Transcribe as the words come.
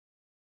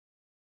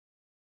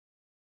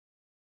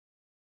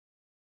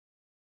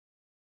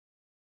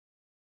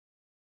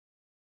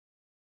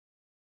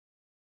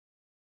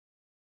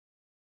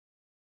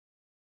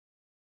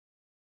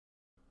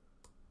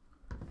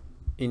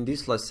In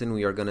this lesson,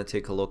 we are going to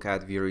take a look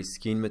at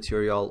very-skin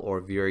material or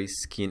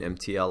very-skin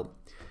MTL.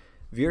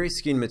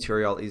 Very-skin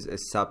material is a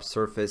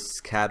subsurface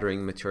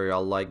scattering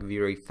material like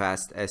very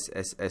fast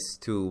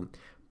SSS2,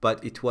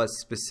 but it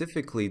was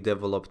specifically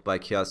developed by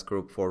Chaos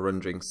Group for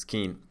rendering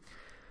skin.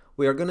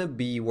 We are going to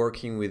be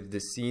working with the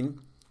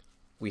scene.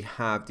 We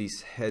have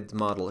this head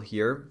model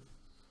here,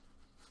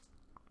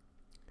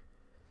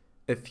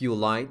 a few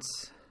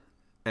lights,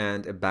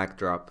 and a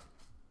backdrop.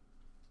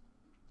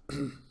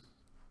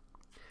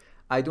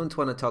 I don't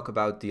want to talk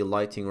about the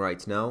lighting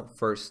right now.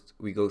 First,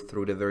 we go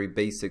through the very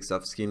basics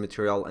of skin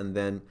material and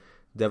then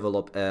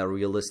develop a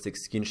realistic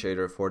skin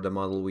shader for the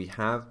model we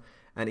have.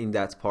 And in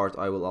that part,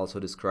 I will also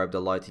describe the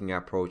lighting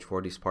approach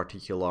for this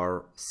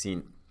particular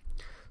scene.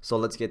 So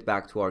let's get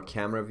back to our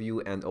camera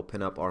view and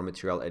open up our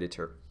material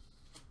editor.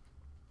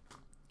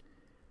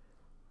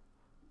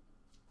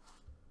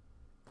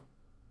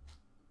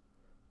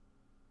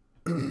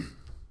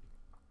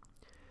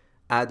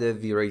 Add a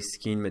V-Ray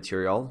skin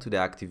material to the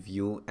active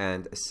view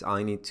and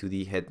assign it to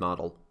the head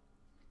model.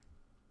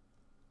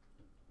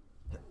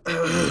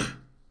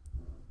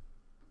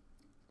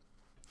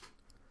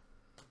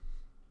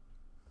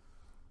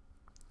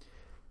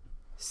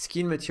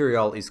 Skin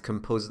material is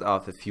composed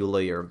of a few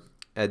layers: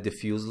 a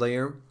diffuse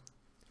layer,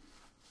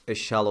 a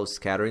shallow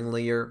scattering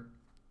layer,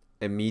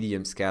 a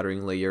medium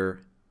scattering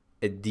layer,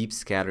 a deep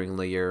scattering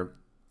layer,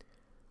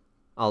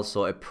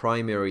 also a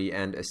primary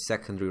and a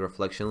secondary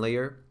reflection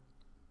layer.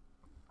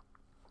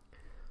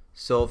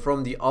 So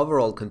from the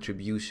overall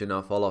contribution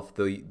of all of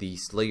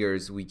these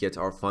layers, we get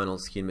our final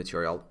skin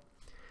material.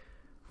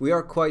 We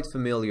are quite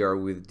familiar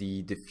with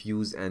the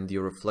diffuse and the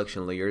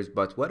reflection layers,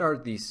 but what are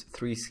these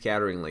three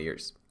scattering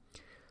layers?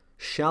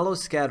 Shallow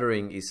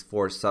scattering is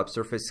for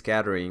subsurface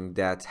scattering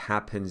that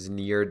happens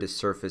near the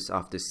surface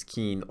of the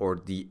skin or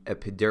the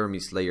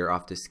epidermis layer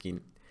of the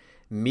skin.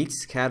 Mid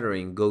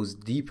scattering goes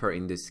deeper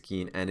in the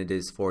skin, and it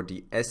is for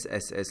the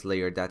SSS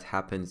layer that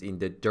happens in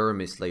the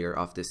dermis layer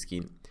of the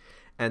skin.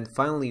 And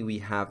finally, we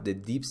have the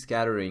deep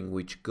scattering,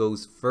 which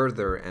goes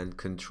further and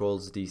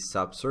controls the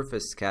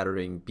subsurface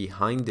scattering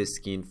behind the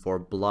skin for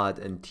blood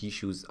and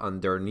tissues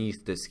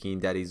underneath the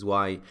skin. That is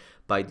why,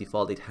 by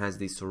default, it has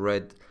this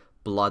red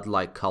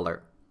blood-like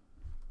color.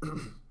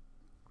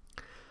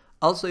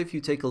 Also, if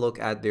you take a look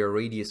at their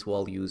radius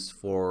values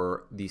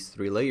for these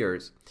three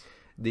layers,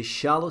 the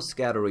shallow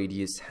scatter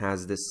radius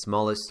has the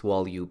smallest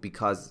value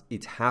because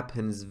it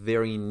happens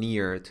very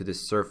near to the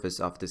surface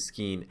of the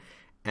skin,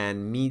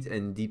 and mid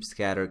and deep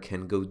scatter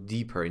can go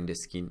deeper in the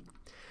skin.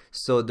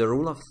 So the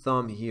rule of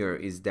thumb here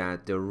is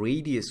that the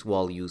radius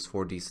values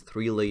for these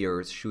three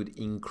layers should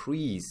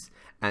increase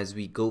as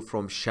we go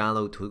from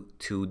shallow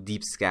to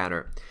deep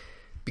scatter.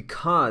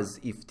 Because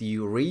if the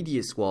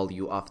radius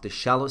value of the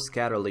shallow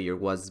scatter layer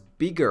was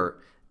bigger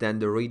than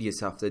the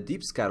radius of the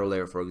deep scatter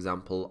layer, for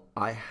example,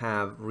 I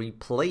have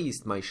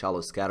replaced my shallow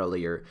scatter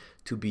layer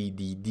to be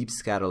the deep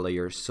scatter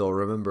layer, so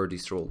remember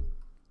this rule.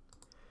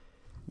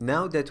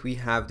 Now that we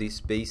have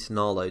this base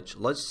knowledge,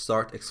 let's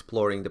start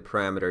exploring the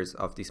parameters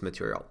of this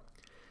material.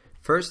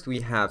 First,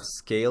 we have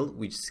scale,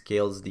 which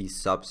scales the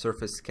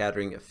subsurface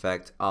scattering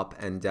effect up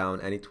and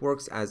down, and it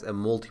works as a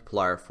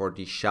multiplier for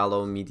the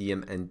shallow,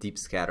 medium, and deep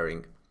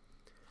scattering.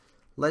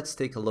 Let's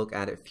take a look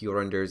at a few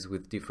renders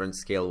with different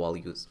scale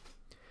values.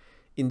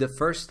 In the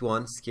first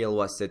one, scale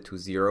was set to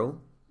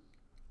 0.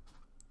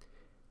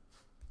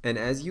 And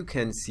as you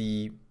can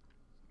see,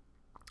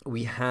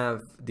 we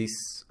have this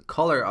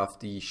color of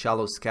the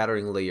shallow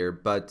scattering layer,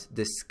 but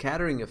the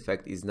scattering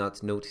effect is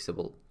not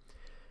noticeable.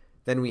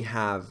 Then we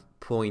have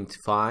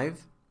 0.5.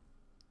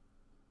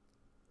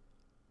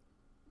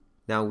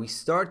 Now we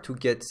start to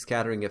get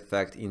scattering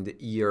effect in the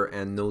ear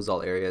and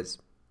nasal areas.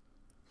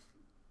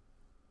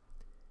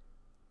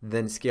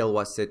 Then scale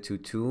was set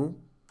to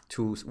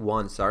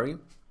 1, sorry.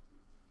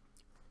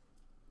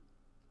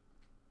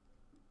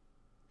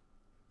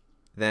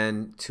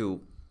 Then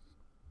 2.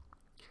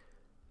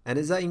 And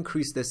as I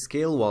increase the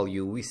scale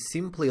value, we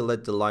simply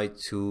let the light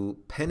to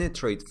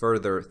penetrate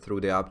further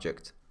through the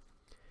object.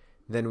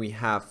 Then we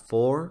have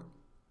 4,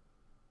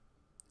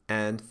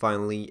 and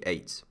finally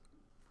 8.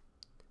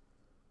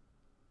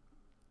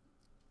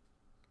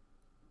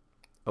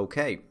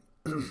 Okay.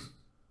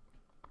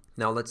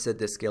 Now let's set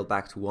the scale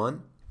back to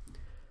 1.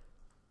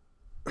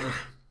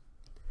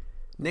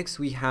 Next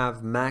we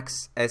have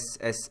max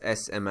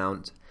SSS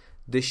amount.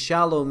 The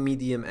shallow,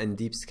 medium, and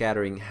deep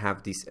scattering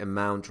have this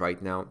amount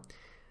right now.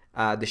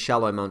 The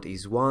shallow amount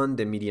is 1,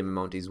 the medium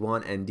amount is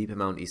 1, and deep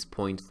amount is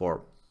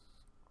 0.4.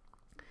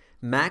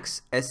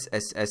 Max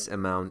SSS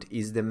amount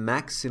is the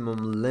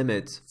maximum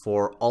limit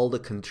for all the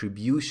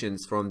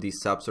contributions from the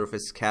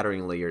subsurface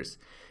scattering layers.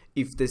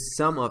 If the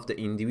sum of the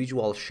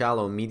individual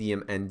shallow,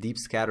 medium, and deep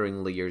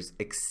scattering layers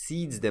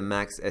exceeds the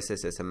max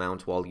SSS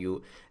amount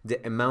value,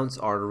 the amounts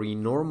are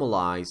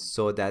renormalized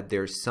so that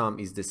their sum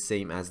is the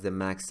same as the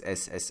max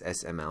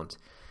SSS amount.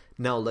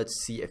 Now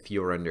let's see a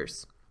few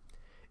renders.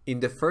 In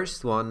the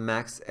first one,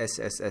 max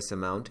SSS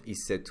amount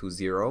is set to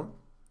 0.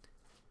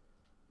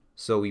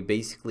 So we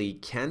basically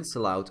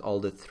cancel out all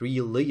the three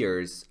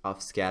layers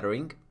of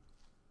scattering.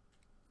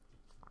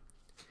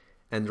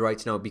 And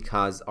right now,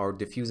 because our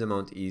diffuse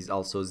amount is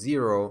also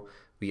 0,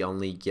 we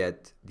only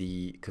get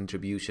the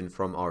contribution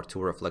from our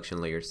two reflection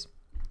layers.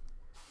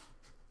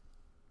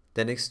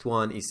 The next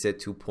one is set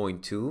to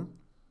 0.2.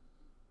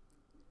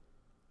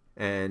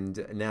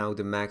 And now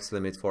the max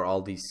limit for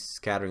all these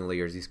scattering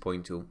layers is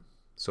 0.2.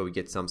 So we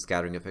get some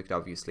scattering effect,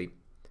 obviously.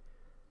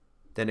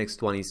 The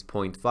next one is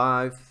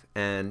 0.5,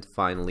 and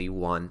finally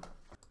 1.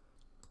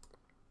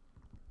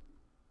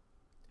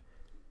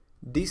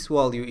 This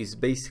value is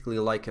basically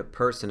like a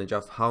percentage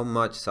of how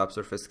much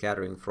subsurface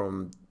scattering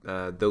from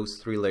those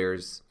three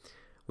layers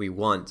we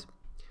want.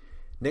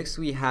 Next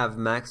we have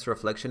max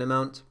reflection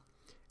amount,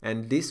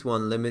 and this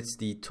one limits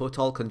the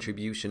total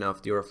contribution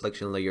of the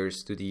reflection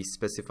layers to the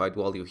specified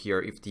value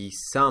here if the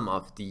sum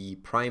of the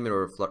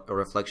primary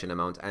reflection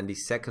amount and the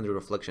secondary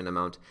reflection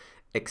amount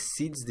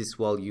exceeds this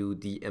value.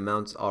 The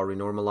amounts are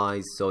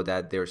renormalized so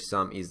that their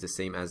sum is the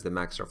same as the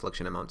max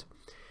reflection amount.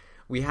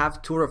 We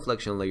have two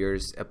reflection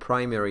layers, a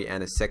primary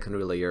and a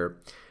secondary layer.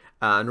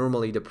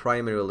 Normally the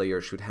primary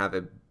layer should have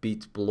a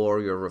bit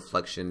blurrier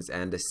reflections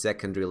and the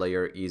secondary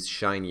layer is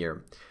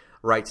shinier.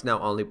 Right now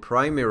only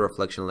primary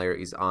reflection layer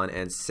is on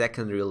and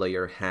secondary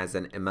layer has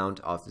an amount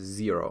of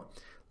 0.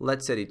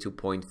 Let's set it to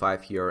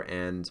 0.5 here,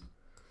 and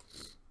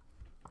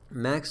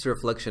max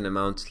reflection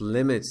amount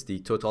limits the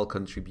total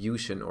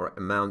contribution or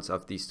amounts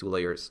of these two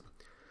layers.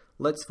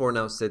 Let's for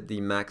now set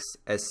the max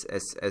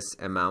SSS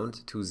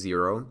amount to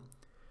 0.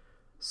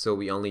 So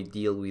we only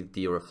deal with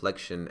the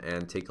reflection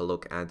and take a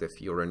look at a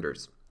few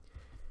renders.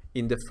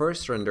 In the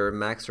first render,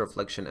 max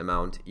reflection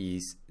amount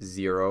is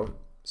 0,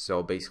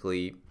 so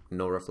basically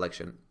no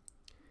reflection.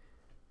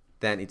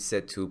 Then it's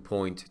set to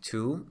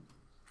 0.2,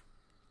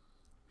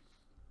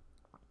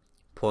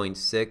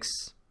 0.6,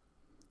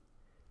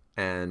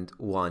 and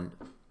 1.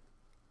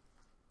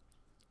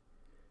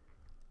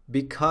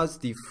 Because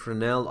the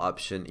Fresnel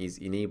option is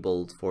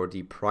enabled for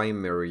the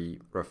primary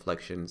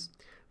reflections,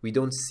 we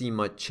don't see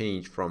much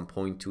change from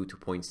 0.2 to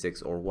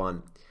 0.6 or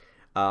 1.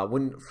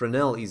 When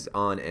Fresnel is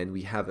on and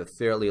we have a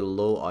fairly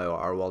low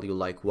IOR value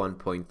like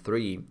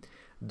 1.3,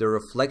 the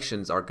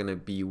reflections are going to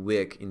be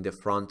weak in the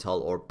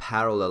frontal or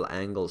parallel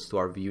angles to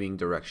our viewing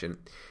direction,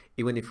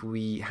 even if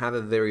we have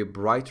a very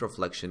bright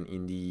reflection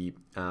in the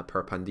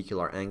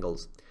perpendicular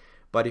angles.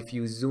 But if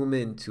you zoom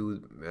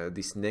into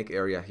this neck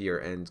area here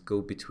and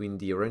go between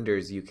the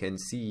renders, you can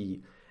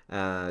see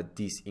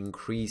this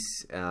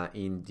increase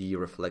in the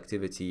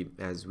reflectivity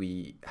as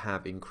we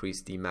have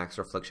increased the max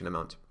reflection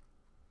amount.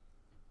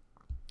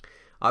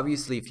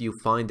 Obviously, if you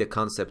find the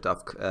concept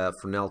of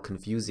Fresnel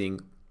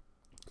confusing,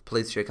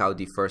 please check out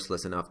the first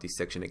lesson of this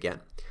section again.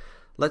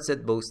 Let's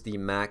set both the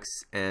max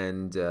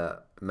and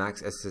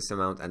max SSS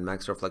amount and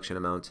max reflection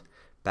amount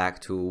back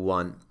to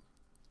 1.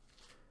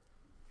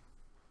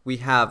 We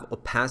have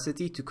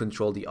opacity to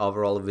control the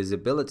overall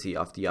visibility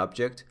of the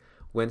object.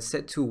 When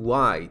set to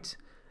white,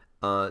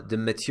 the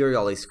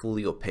material is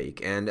fully opaque,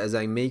 and as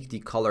I make the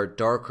color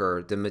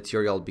darker, the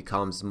material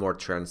becomes more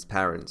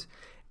transparent.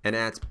 And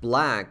at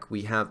black,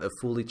 we have a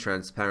fully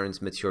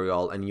transparent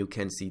material, and you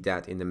can see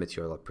that in the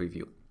material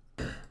preview.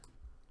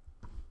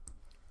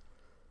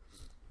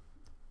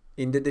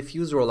 In the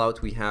diffuse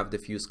rollout, we have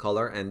diffuse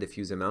color and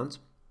diffuse amount.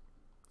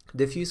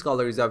 Diffuse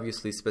color is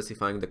obviously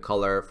specifying the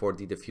color for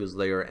the diffuse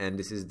layer, and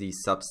this is the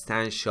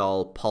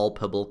substantial,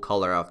 palpable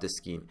color of the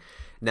skin.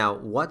 Now,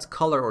 what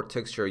color or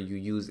texture you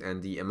use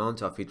and the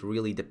amount of it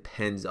really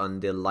depends on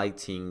the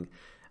lighting,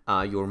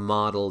 your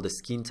model, the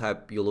skin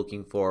type you're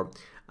looking for.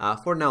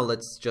 For now,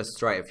 let's just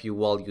try a few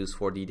values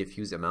for the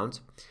diffuse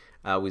amount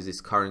with this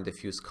current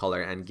diffuse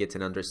color and get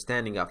an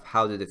understanding of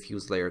how the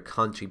diffuse layer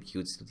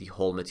contributes to the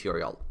whole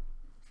material.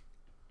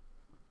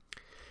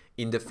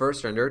 In the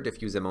first render,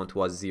 diffuse amount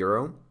was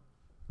 0,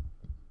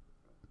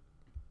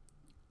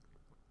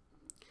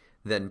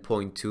 then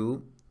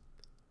 0.2,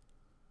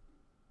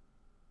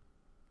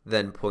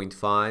 then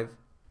 0.5,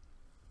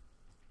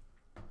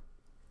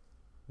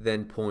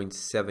 then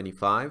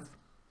 0.75,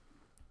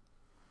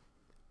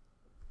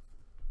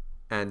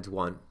 and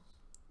 1.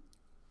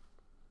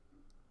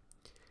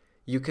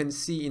 You can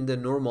see in the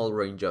normal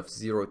range of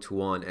 0 to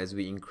 1, as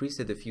we increase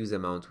the diffuse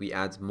amount, we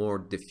add more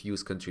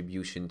diffuse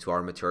contribution to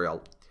our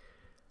material.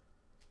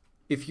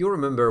 If you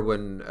remember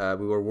when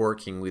we were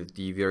working with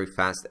the very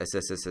fast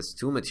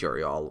SSSS2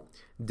 material,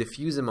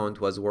 diffuse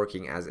amount was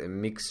working as a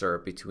mixer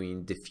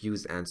between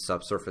diffuse and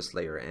subsurface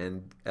layer,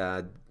 and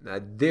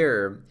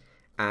there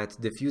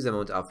at diffuse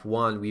amount of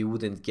 1 we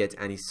wouldn't get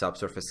any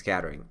subsurface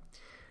scattering.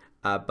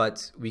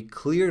 But we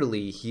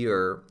clearly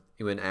here,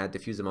 even at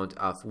diffuse amount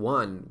of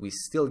 1, we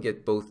still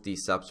get both the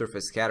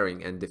subsurface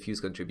scattering and diffuse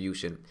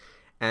contribution.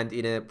 And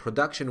in a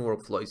production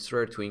workflow, it's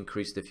rare to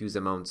increase diffuse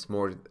amounts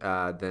more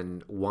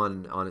than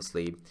 1,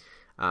 honestly,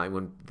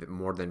 even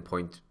more than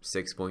 0.6,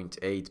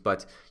 0.8,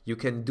 but you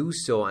can do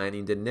so. And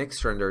in the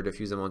next render,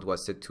 diffuse amount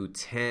was set to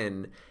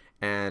 10,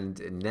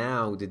 and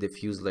now the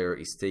diffuse layer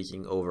is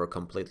taking over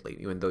completely,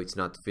 even though it's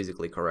not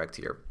physically correct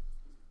here.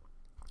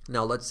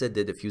 Now let's set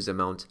the diffuse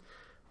amount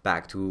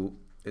back to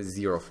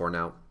 0 for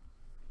now.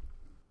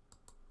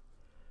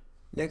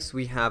 Next,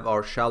 we have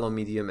our shallow,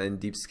 medium, and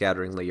deep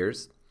scattering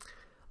layers.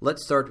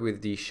 Let's start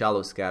with the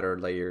shallow scatter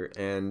layer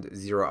and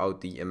zero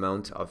out the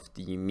amount of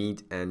the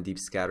mid and deep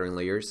scattering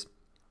layers.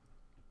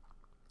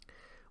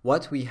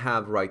 What we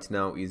have right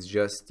now is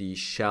just the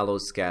shallow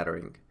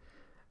scattering.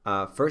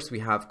 First, we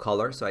have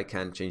color, so I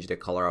can change the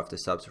color of the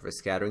subsurface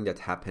scattering that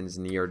happens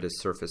near the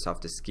surface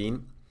of the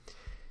skin.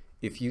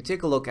 If you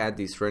take a look at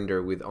this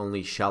render with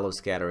only shallow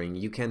scattering,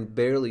 you can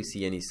barely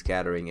see any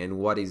scattering, and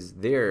what is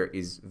there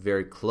is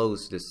very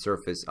close to the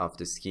surface of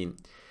the skin.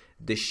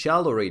 The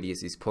shallow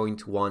radius is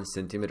 0.1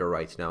 centimeter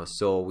right now,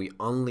 so we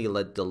only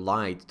let the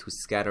light to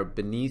scatter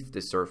beneath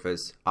the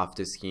surface of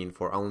the skin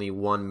for only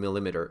 1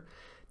 millimeter.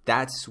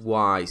 That's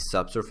why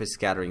subsurface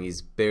scattering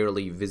is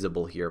barely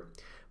visible here.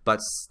 But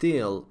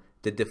still,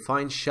 the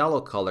defined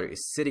shallow color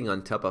is sitting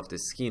on top of the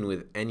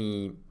skin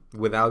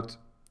without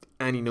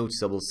any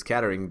noticeable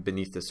scattering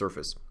beneath the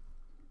surface.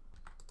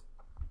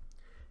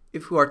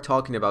 If we are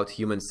talking about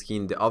human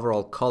skin, the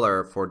overall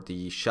color for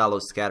the shallow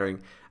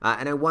scattering,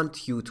 and I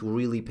want you to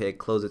really pay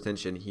close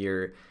attention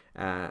here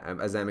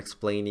as I'm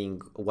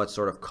explaining what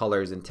sort of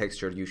colors and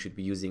texture you should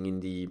be using in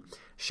the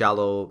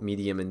shallow,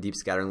 medium, and deep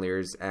scattering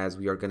layers, as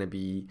we are going to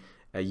be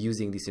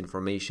using this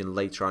information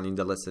later on in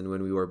the lesson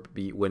when we are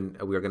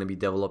going to be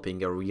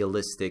developing a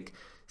realistic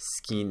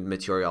skin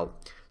material.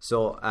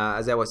 So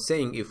as I was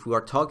saying, if we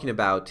are talking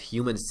about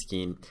human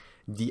skin,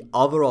 the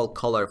overall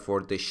color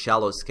for the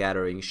shallow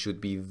scattering should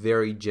be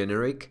very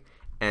generic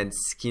and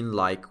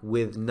skin-like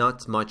with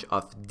not much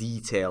of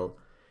detail.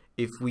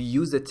 If we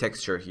use a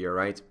texture here,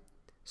 right?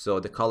 So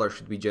the color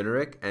should be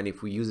generic, and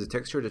if we use a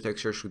texture, the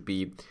texture should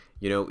be,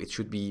 it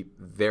should be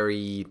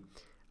very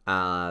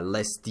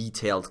less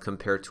detailed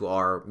compared to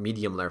our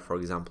medium layer, for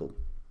example.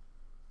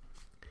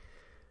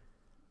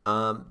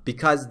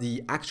 Because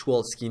the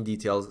actual skin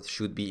details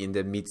should be in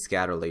the mid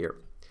scatter layer.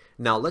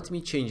 Now let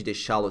me change the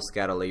shallow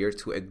scatter layer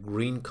to a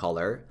green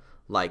color,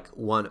 like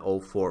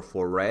 104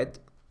 for red,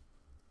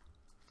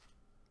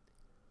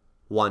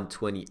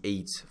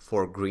 128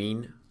 for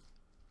green,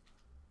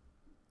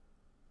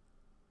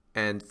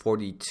 and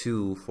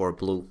 42 for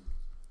blue.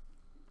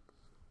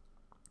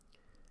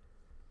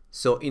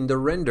 So in the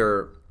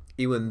render,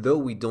 even though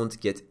we don't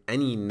get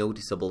any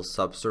noticeable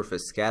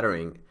subsurface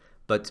scattering,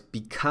 but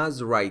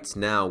because right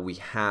now we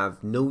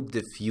have no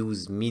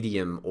diffuse,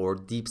 medium, or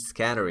deep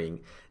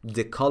scattering,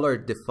 the color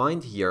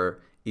defined here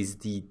is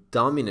the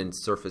dominant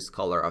surface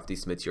color of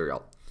this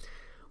material.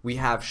 We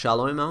have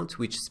shallow amount,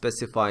 which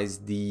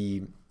specifies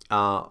the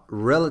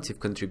relative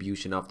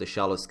contribution of the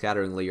shallow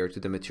scattering layer to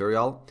the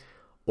material,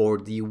 or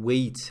the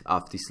weight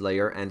of this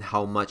layer and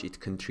how much it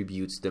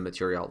contributes to the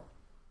material.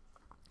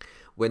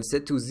 When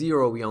set to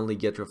 0, we only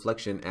get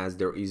reflection as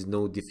there is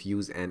no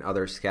diffuse and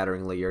other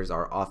scattering layers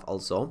are off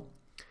also.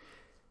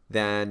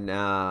 Then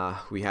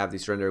we have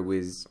this render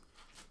with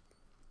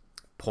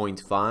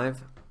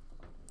 0.5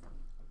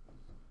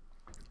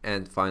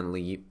 and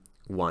finally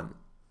 1.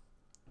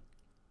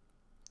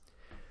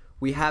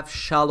 We have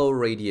shallow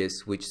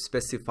radius, which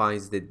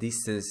specifies the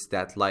distance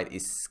that light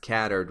is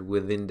scattered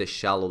within the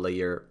shallow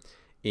layer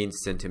in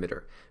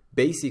centimeter.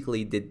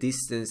 Basically, the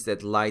distance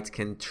that light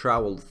can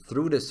travel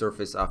through the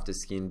surface of the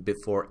skin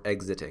before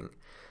exiting.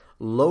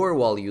 Lower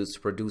values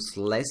produce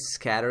less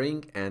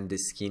scattering and the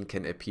skin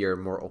can appear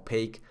more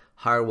opaque.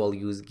 Higher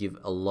values give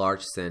a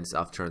large sense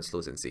of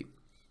translucency.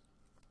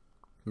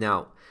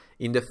 Now,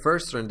 in the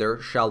first render,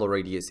 shallow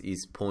radius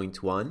is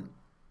 0.1.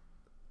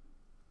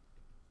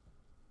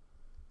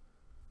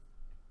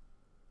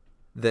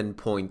 Then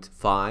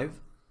 0.5.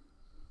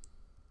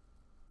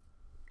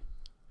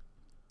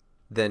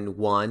 Then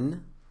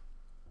 1.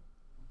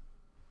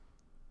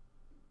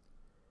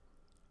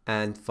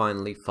 And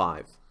finally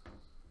 5.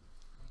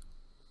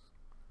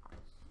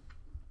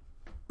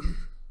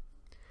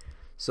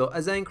 So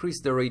as I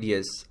increase the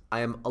radius,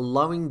 I am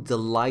allowing the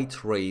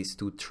light rays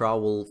to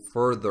travel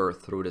further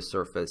through the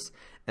surface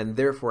and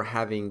therefore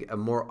having a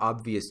more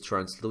obvious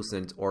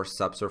translucent or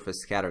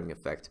subsurface scattering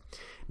effect.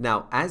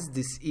 Now, as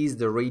this is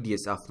the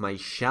radius of my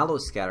shallow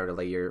scatter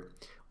layer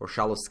or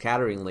shallow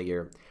scattering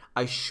layer,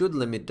 I should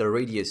limit the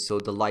radius so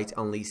the light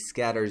only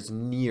scatters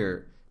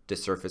near the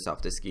surface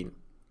of the skin.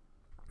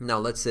 Now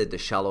let's set the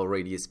shallow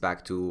radius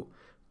back to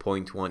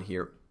 0.1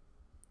 here,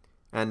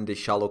 and the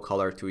shallow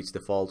color to its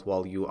default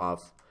value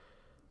of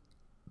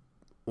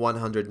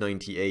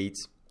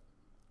 198,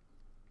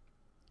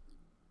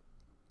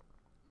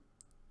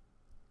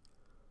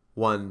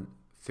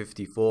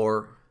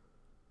 154,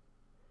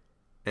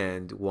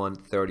 and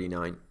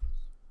 139.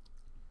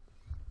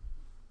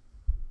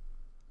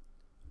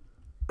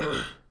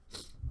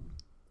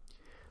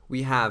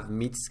 We have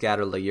mid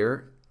scatter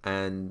layer,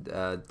 and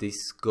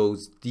this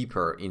goes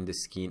deeper in the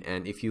skin,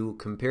 and if you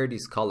compare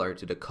this color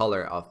to the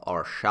color of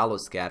our shallow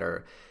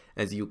scatter,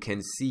 as you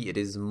can see, it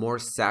is more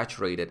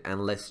saturated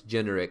and less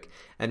generic,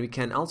 and we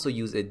can also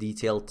use a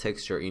detailed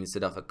texture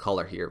instead of a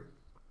color here.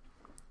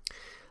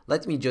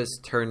 Let me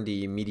just turn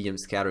the medium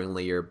scattering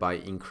layer by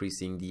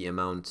increasing the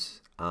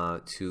amount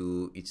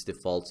to its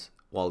default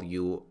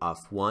value of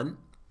 1.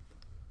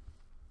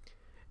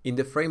 In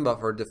the frame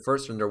buffer, the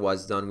first render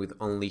was done with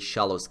only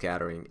shallow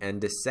scattering, and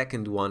the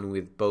second one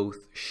with both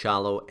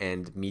shallow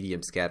and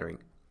medium scattering.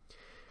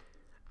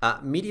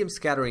 Medium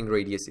scattering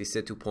radius is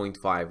set to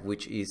 0.5,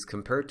 which is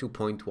compared to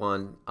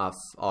 0.1 of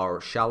our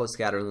shallow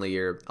scattering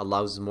layer,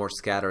 allows more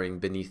scattering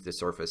beneath the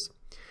surface.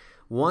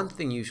 One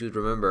thing you should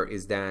remember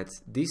is that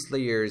these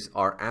layers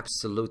are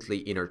absolutely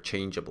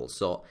interchangeable.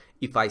 So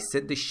if I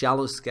set the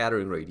shallow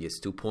scattering radius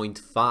to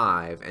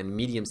 0.5 and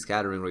medium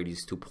scattering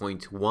radius to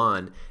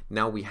 0.1,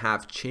 now we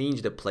have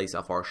changed the place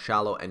of our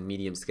shallow and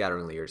medium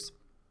scattering layers.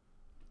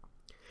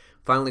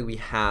 Finally, we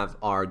have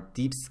our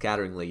deep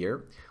scattering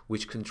layer,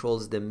 which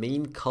controls the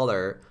main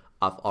color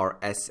of our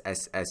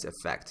SSS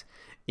effect.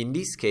 In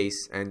this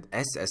case, and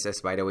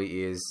SSS, by the way,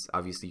 is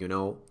obviously,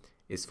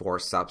 is for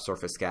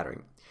subsurface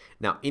scattering.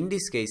 Now, in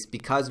this case,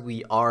 because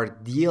we are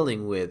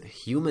dealing with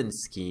human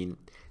skin,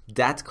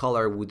 that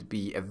color would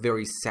be a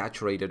very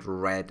saturated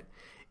red.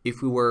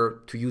 If we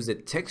were to use a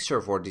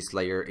texture for this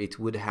layer, it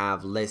would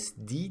have less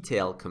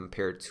detail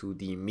compared to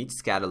the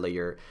mid-scatter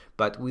layer,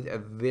 but with a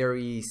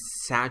very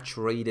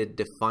saturated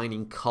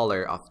defining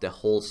color of the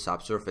whole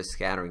subsurface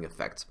scattering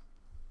effect.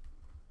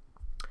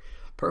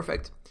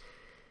 Perfect.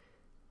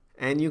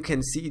 And you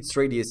can see its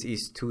radius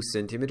is 2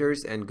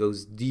 centimeters and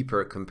goes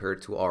deeper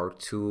compared to our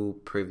two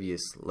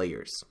previous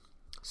layers.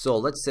 So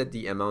let's set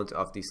the amount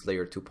of this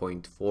layer to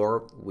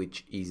 0.4,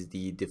 which is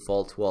the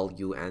default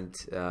value, and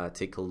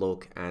take a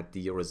look at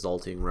the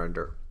resulting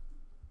render.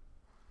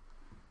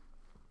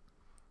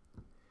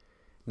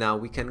 Now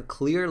we can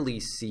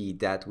clearly see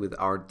that with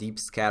our deep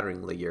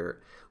scattering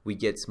layer, we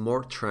get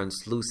more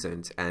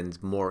translucent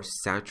and more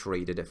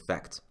saturated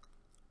effect.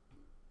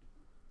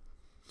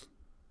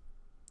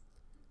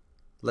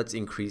 Let's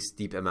increase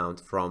deep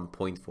amount from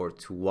 0.4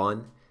 to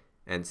 1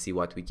 and see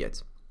what we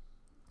get.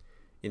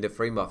 In the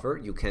frame buffer,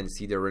 you can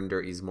see the render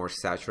is more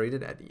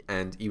saturated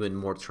and even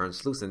more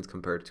translucent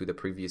compared to the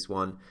previous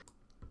one.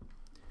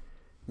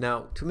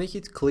 Now, to make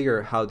it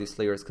clear how this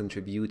layer is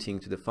contributing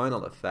to the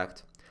final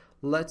effect,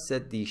 let's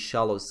set the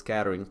shallow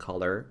scattering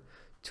color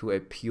to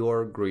a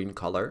pure green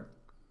color,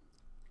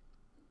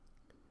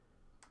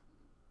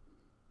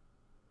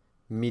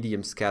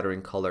 medium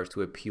scattering color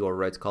to a pure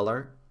red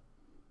color,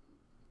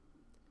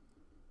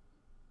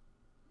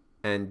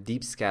 and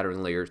deep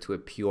scattering layer to a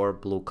pure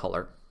blue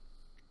color.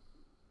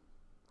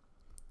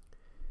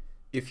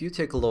 If you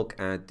take a look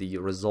at the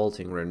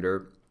resulting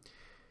render,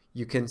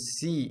 you can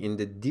see in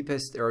the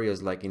deepest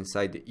areas, like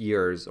inside the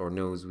ears or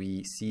nose,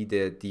 we see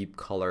the deep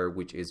color,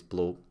 which is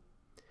blue.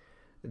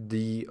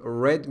 The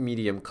red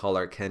medium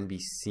color can be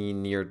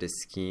seen near the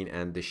skin,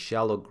 and the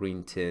shallow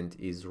green tint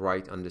is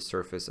right on the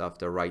surface of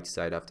the right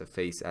side of the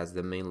face, as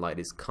the main light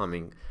is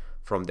coming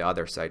from the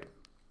other side.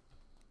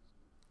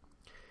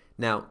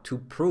 Now, to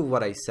prove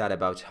what I said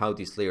about how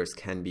these layers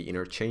can be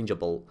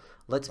interchangeable,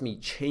 let me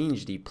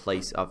change the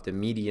place of the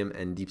medium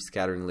and deep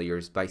scattering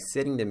layers by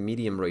setting the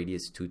medium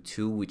radius to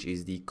 2, which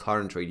is the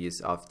current radius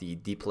of the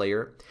deep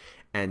layer,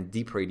 and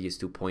deep radius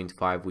to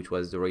 0.5, which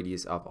was the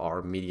radius of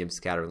our medium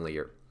scattering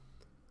layer.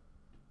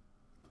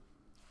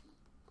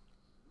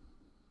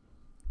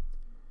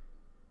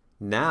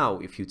 Now,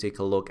 if you take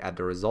a look at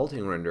the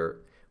resulting render,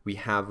 we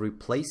have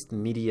replaced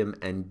medium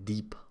and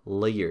deep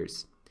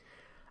layers.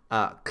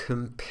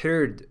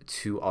 Compared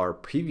to our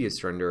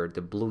previous render,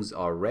 the blues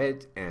are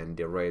red and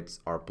the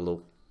reds are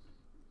blue.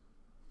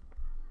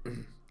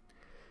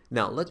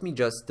 Now let me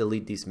just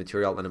delete this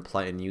material and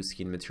apply a new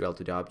skin material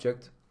to the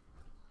object.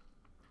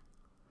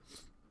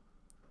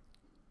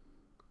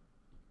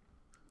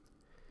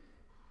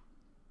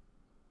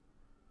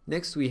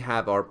 Next we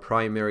have our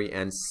primary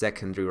and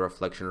secondary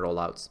reflection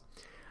rollouts.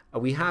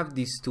 We have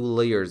these two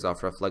layers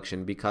of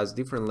reflection because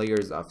different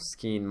layers of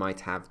skin might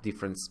have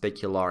different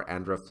specular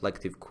and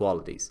reflective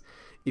qualities.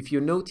 If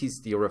you notice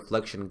the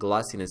reflection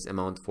glossiness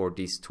amount for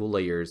these two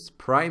layers,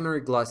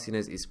 primary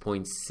glossiness is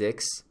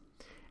 0.6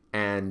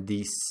 and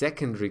the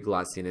secondary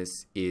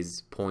glossiness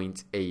is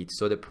 0.8.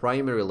 So the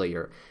primary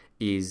layer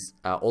is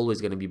always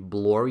going to be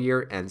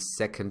blurrier and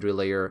secondary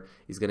layer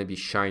is going to be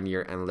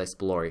shinier and less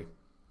blurry.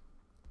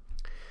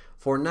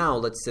 For now,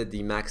 let's set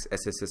the max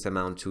SSS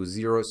amount to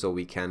 0 so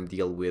we can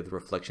deal with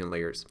reflection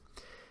layers.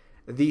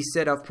 The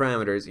set of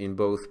parameters in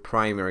both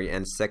primary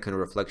and secondary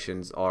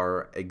reflections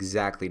are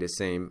exactly the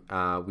same.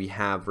 We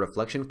have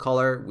reflection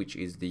color, which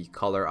is the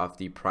color of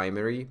the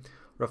primary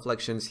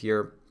reflections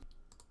here.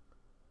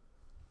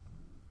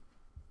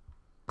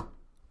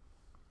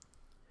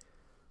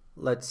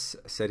 Let's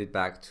set it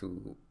back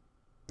to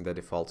the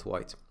default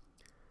white.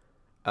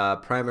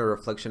 Primary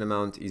reflection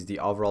amount is the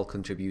overall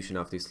contribution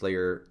of this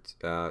layer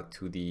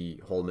to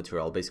the whole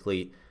material.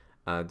 Basically,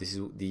 this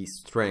is the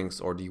strength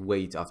or the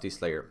weight of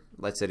this layer.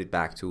 Let's set it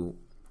back to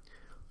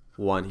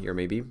 1 here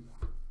maybe.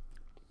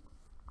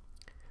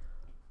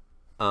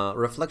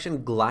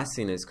 Reflection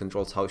glossiness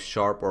controls how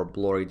sharp or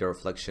blurry the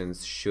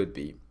reflections should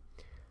be.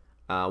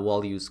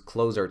 Values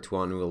closer to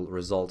 1 will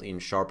result in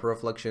sharper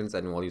reflections,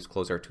 and values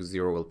closer to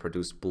 0 will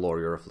produce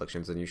blurrier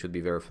reflections, and you should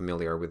be very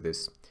familiar with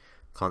these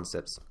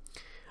concepts.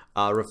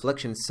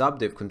 Reflection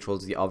subdiv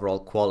controls the overall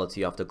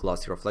quality of the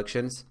glossy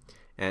reflections,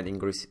 and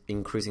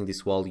increasing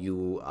this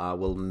value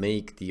will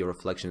make the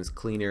reflections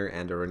cleaner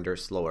and the render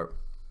slower.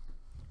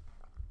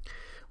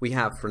 We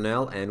have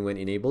Fresnel, and when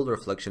enabled,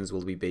 reflections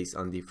will be based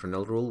on the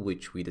Fresnel rule,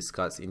 which we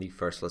discussed in the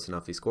first lesson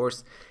of this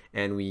course.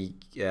 And we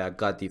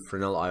got the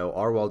Fresnel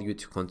IOR value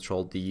to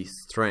control the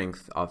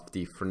strength of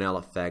the Fresnel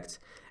effect,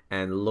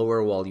 and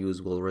lower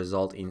values will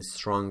result in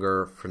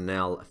stronger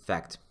Fresnel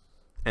effect.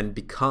 And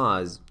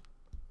because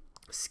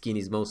skin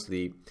is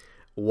mostly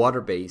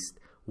water-based,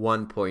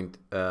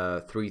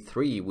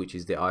 1.33, which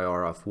is the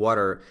IR of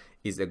water,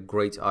 is a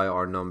great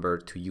IR number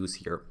to use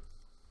here.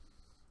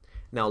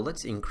 Now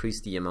let's increase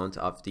the amount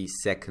of the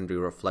secondary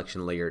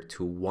reflection layer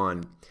to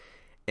 1.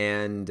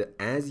 And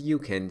as you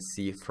can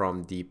see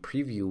from the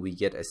preview, we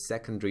get a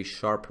secondary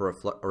sharper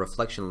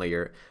reflection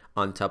layer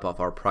on top of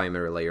our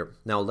primary layer.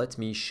 Now let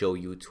me show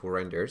you two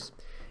renders.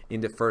 In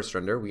the first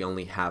render, we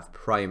only have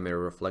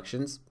primary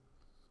reflections.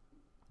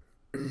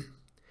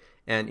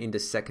 And in the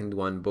second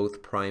one,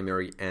 both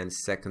primary and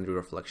secondary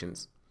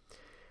reflections.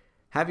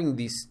 Having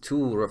these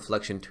two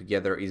reflections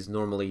together is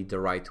normally the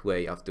right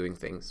way of doing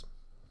things.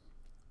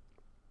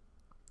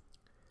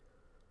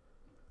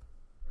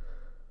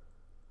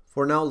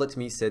 For now, let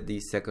me set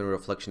the second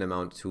reflection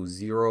amount to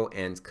 0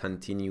 and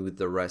continue with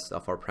the rest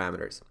of our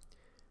parameters.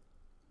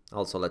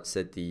 Also, let's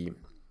set the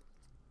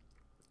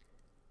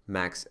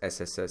max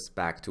SSS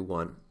back to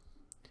 1.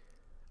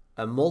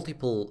 A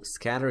multiple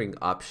scattering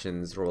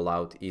options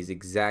rollout is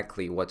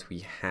exactly what we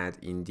had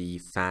in the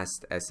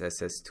fast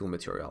SSS2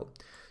 material.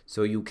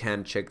 So you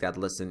can check that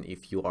lesson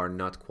if you are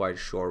not quite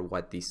sure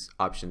what these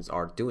options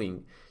are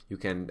doing. You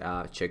can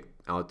check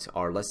out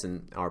our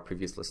lesson, our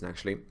previous lesson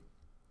actually.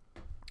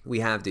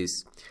 We have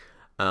this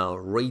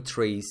ray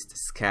traced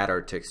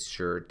scatter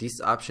texture. This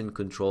option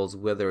controls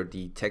whether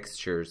the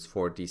textures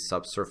for the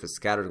subsurface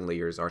scattering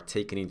layers are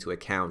taken into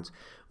account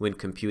when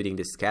computing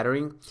the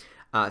scattering.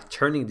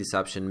 Turning this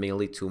option may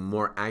lead to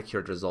more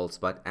accurate results,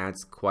 but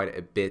adds quite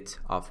a bit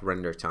of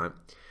render time.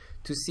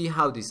 To see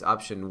how this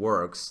option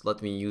works,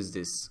 let me use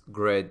this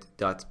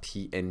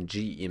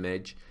grid.png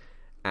image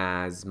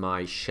as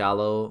my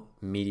shallow,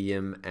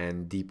 medium,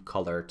 and deep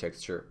color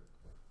texture.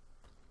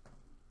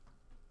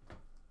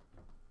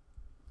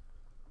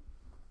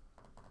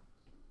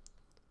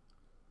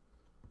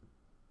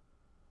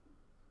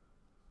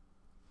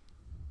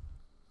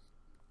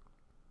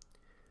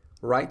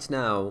 Right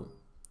now,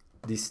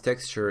 this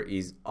texture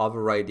is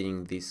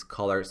overriding these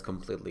colors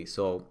completely.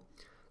 So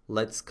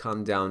let's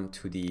come down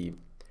to the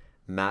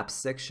map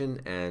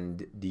section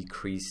and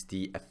decrease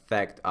the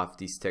effect of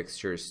these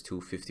textures to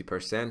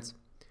 50%.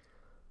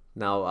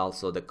 Now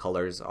also the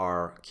colors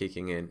are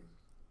kicking in.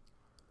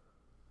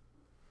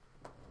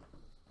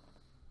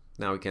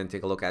 Now we can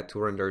take a look at two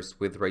renders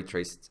with ray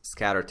traced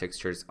scatter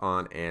textures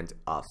on and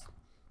off.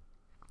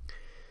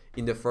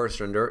 In the first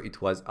render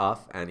it was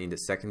off, and in the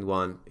second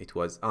one it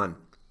was on.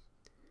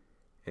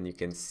 And you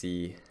can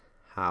see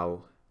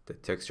how the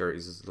texture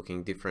is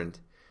looking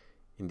different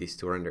in these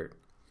two renders.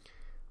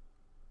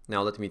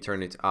 Now let me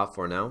turn it off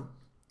for now.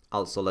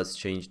 Also, let's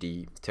change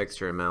the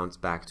texture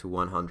amount back to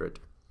 100.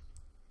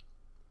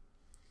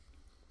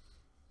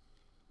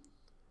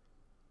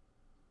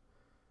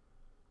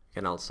 You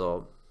can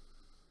also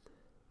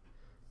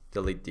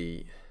delete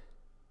the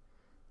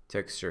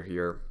texture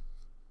here.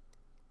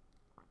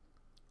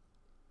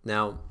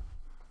 Now,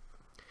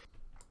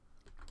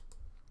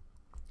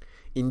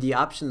 in the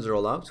options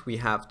rollout, we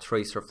have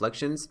trace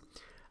reflections,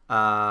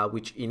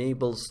 which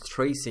enables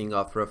tracing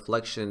of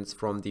reflections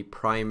from the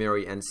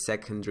primary and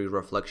secondary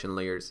reflection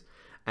layers.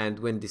 And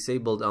when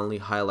disabled, only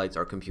highlights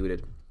are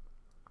computed.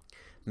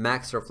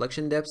 Max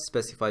reflection depth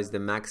specifies the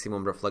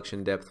maximum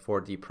reflection depth for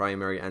the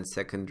primary and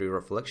secondary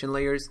reflection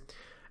layers.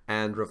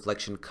 And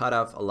reflection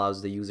cutoff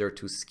allows the user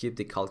to skip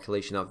the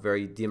calculation of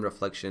very dim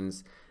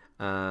reflections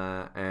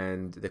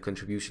and the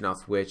contribution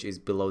of which is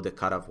below the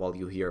cutoff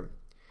value here.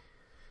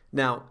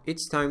 Now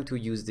it's time to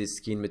use this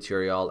skin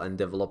material and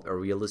develop a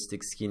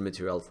realistic skin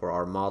material for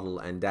our model,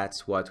 and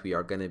that's what we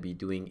are going to be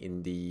doing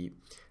in the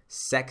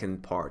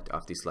second part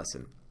of this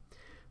lesson.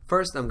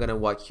 First, I'm going to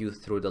walk you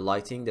through the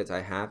lighting that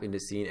I have in the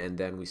scene, and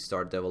then we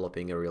start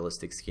developing a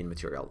realistic skin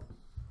material.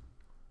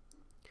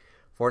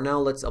 For now,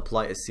 let's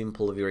apply a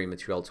simple V-Ray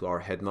material to our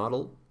head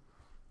model.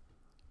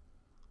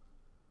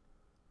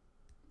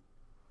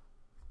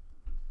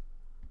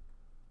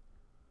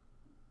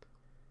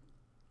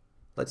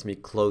 Let me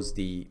close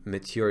the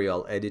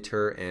material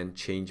editor and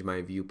change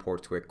my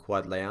viewport to a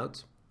quad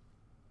layout.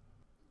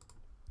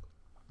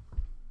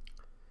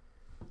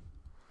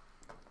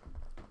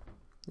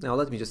 Now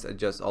let me just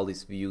adjust all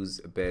these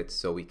views a bit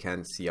so we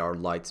can see our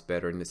lights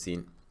better in the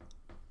scene.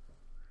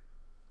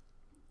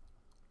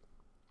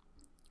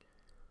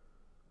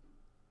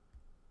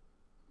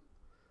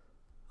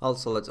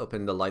 Also, let's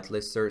open the light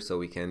lister so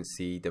we can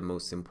see the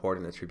most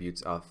important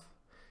attributes of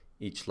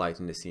each light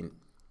in the scene.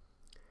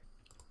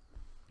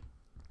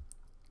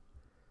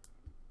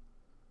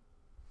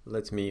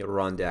 Let me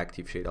run the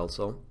active shade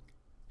also.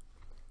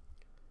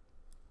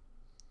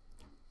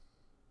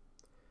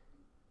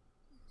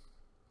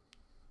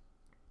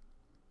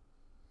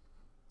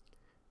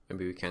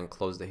 we can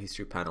close the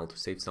history panel to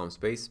save some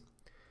space.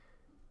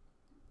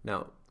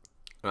 Now,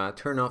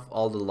 turn off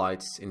all the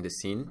lights in the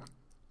scene.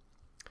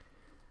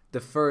 The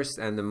first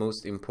and the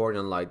most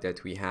important light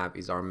that we have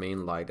is our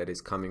main light that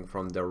is coming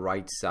from the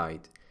right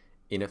side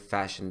in a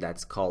fashion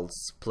that's called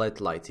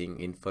split lighting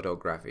in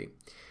photography.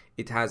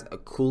 It has a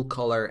cool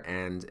color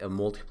and a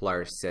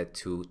multiplier set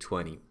to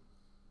 20.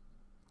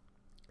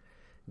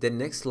 The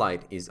next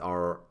light is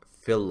our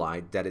fill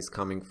light that is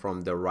coming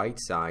from the right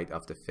side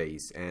of the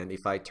face, and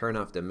if I turn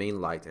off the main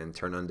light and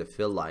turn on the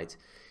fill light,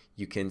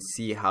 you can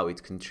see how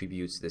it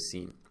contributes to the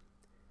scene.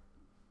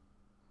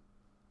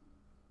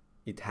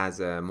 It has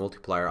a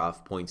multiplier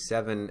of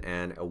 0.7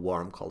 and a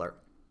warm color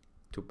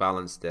to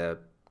balance the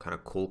kind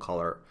of cool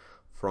color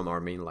from our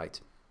main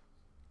light.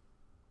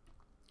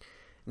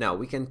 Now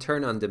we can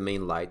turn on the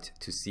main light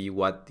to see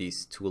what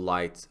these two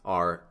lights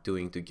are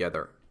doing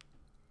together.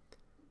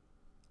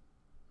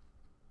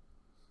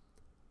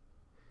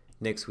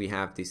 Next we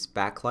have this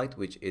backlight,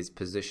 which is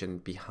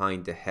positioned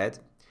behind the head,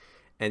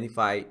 and if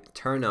I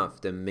turn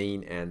off the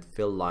main and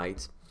fill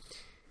light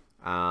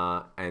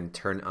and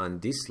turn on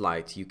this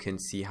light, you can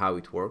see how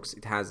it works.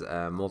 It has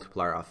a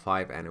multiplier of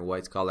 5 and a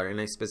white color,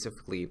 and I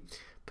specifically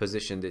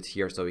positioned it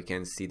here so we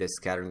can see the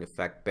scattering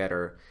effect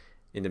better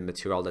in the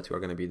material that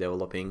we're going to be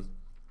developing.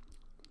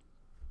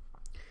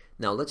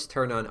 Now let's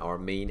turn on our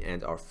main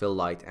and our fill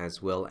light as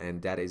well,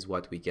 and that is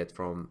what we get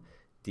from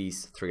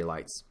these three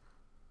lights.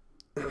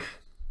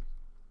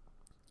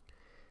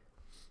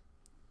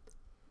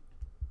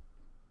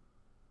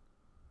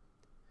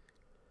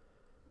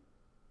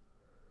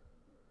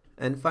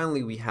 And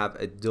finally we have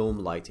a dome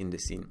light in the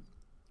scene.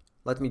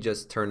 Let me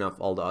just turn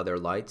off all the other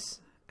lights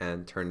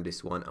and turn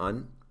this one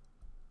on.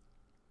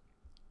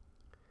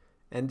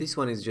 And this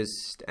one is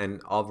just an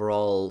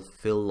overall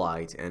fill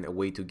light and a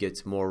way to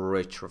get more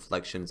rich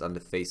reflections on the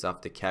face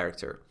of the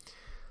character.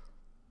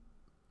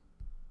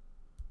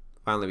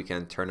 Finally we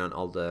can turn on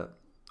all the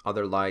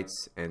other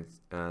lights, and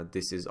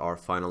this is our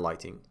final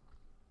lighting.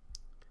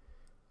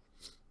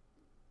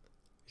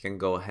 You can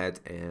go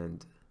ahead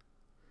and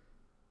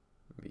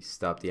maybe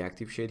stop the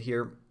active shade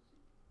here.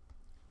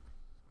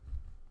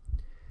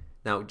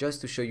 Now just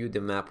to show you the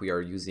map we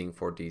are using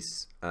for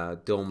this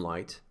dome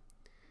light,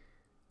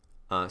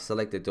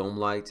 select the dome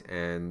light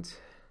and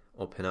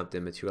open up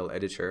the material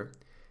editor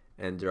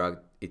and drag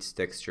its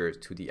texture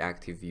to the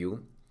active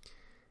view.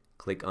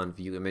 Click on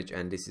view image,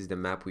 and this is the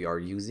map we are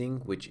using,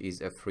 which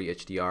is a free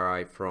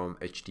HDRI from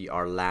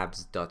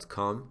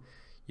hdrlabs.com.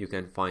 You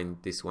can find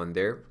this one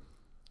there.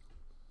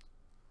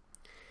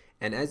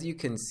 And as you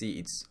can see,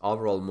 its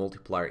overall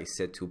multiplier is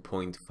set to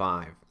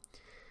 0.5.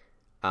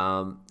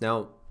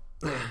 Now,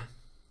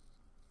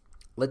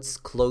 let's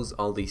close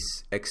all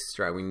these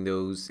extra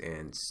windows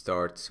and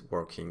start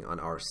working on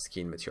our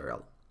skin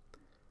material.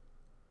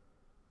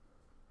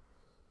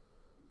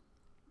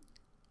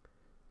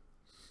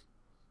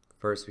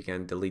 First, we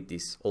can delete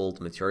these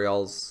old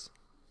materials,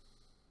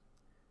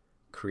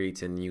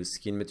 create a new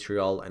skin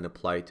material, and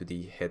apply it to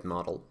the head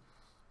model.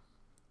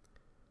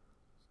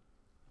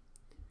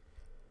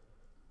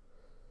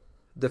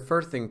 The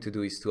first thing to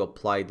do is to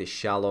apply the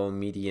shallow,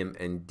 medium,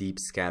 and deep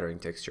scattering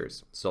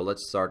textures. So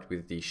let's start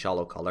with the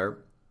shallow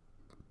color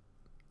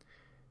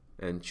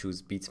and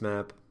choose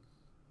bitmap.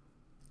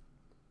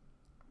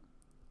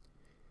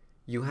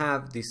 You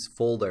have this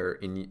folder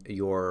in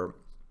your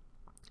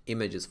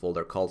images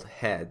folder called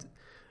head.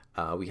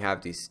 We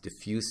have this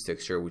diffuse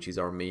texture, which is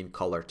our main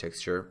color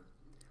texture.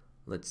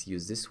 Let's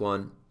use this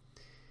one.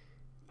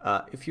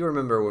 If you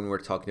remember when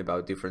we're talking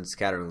about different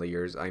scattering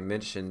layers, I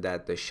mentioned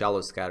that the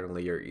shallow scattering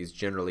layer is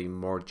generally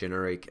more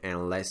generic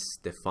and less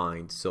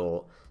defined.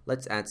 So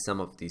let's add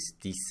some of this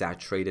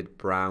desaturated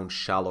brown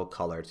shallow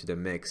color to the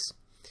mix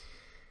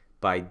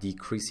by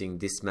decreasing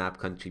this map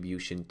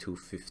contribution to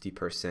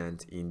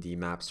 50% in the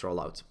maps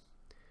rollout.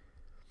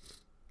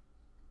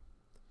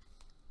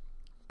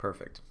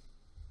 Perfect.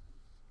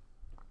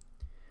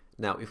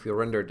 Now if we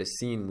render the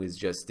scene with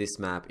just this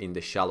map in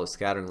the shallow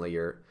scattering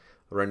layer,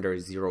 render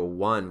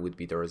 0,1 would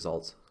be the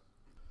result.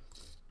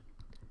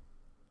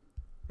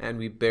 And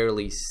we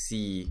barely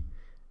see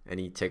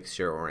any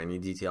texture or any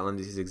detail, and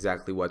this is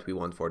exactly what we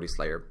want for this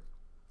layer.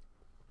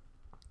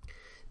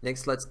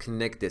 Next, let's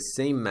connect the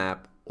same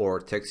map or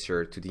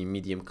texture to the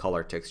medium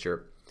color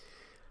texture.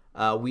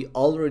 We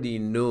already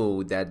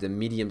know that the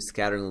medium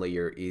scattering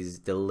layer is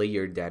the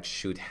layer that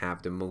should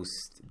have the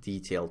most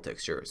detailed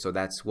texture. So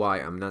that's why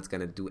I'm not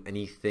going to do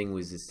anything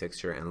with this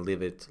texture and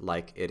leave it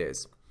like it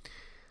is.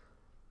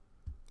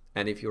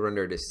 And if you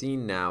render the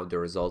scene now, the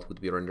result would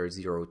be render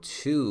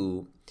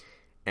 0,2,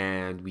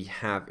 and we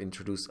have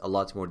introduced a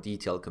lot more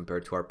detail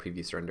compared to our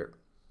previous render.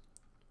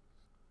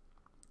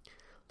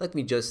 Let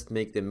me just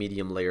make the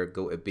medium layer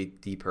go a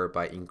bit deeper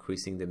by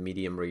increasing the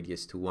medium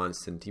radius to 1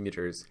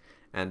 cm,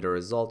 and the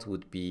result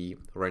would be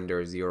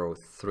render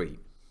 0,3.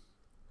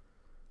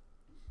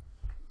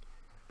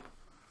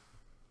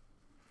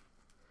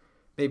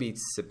 Maybe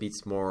it's a bit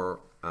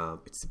more,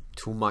 it's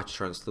too much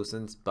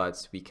translucent, but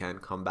we can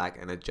come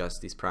back and adjust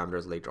these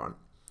parameters later on.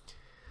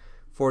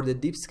 For the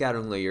deep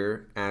scattering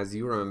layer, as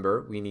you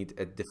remember, we need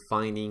a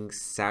defining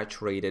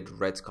saturated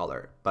red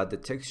color, but the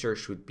texture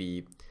should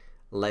be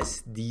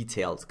less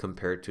detailed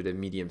compared to the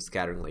medium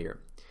scattering layer.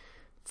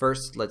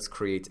 First, let's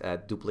create a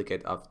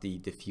duplicate of the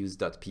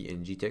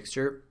diffuse.png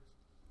texture.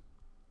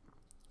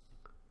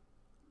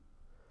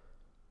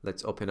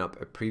 Let's open up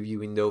a preview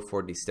window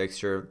for this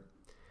texture.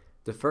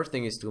 The first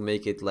thing is to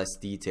make it less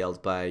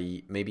detailed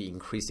by maybe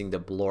increasing the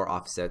blur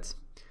offset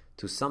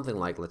to something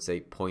like, let's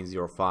say,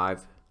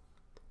 0.05.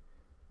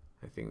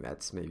 I think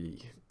that's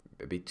maybe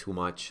a bit too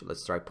much.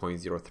 Let's try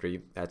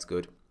 0.03. That's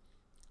good.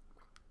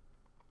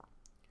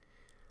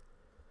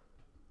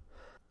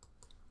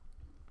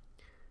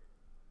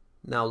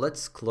 Now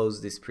let's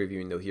close this preview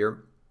window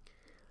here.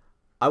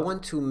 I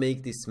want to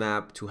make this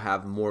map to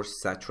have more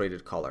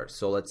saturated color.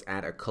 So let's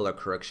add a color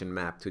correction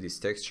map to this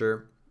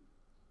texture.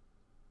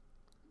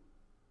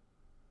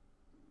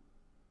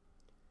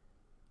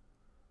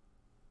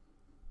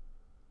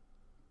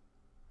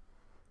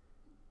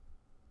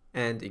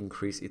 And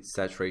increase its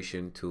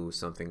saturation to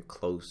something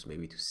close,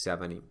 maybe to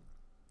 70.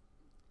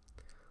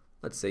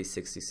 Let's say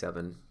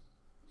 67.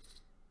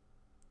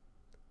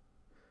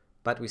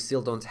 But we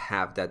still don't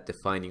have that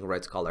defining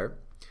red color.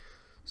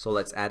 So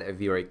let's add a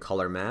V-Ray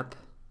color map.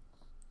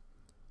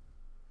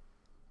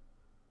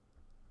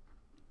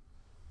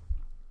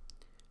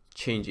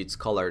 Change its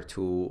color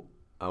to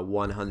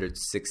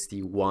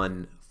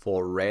 161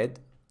 for red,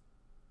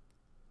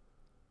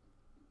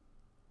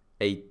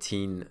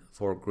 18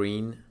 for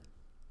green,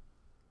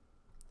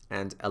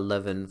 and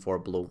 11 for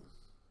blue.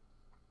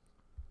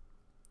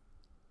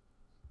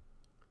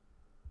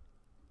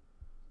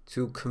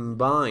 To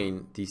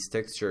combine this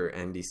texture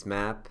and this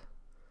map,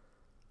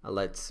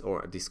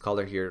 or this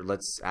color here,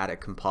 let's add a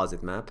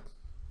composite map.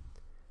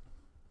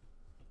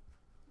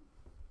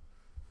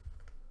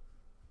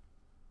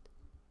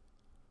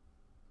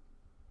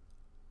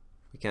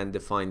 We can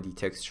define the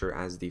texture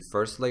as the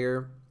first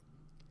layer,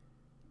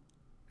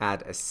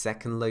 add a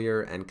second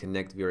layer, and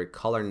connect V-Ray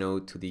color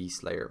node to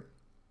this layer.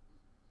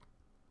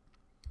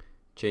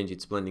 Change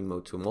its blending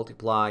mode to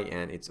multiply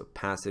and its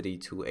opacity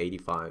to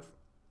 85.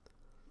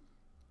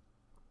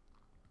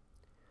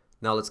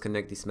 Now let's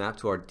connect this map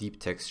to our deep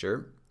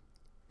texture.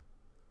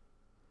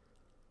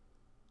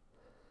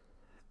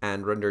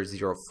 And render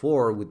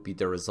 04 would be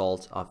the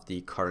result of the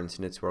current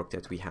network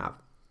that we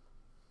have.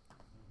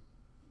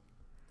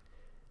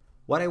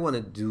 What I want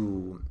to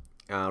do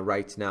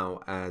right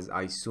now, as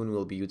I soon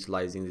will be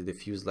utilizing the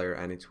diffuse layer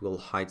and it will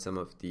hide some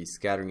of the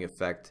scattering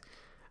effect,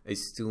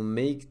 is to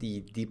make the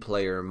deep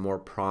layer more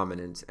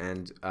prominent,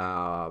 and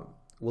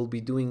we'll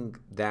be doing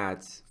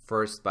that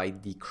first by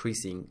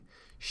decreasing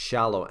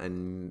shallow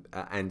and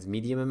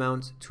medium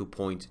amount to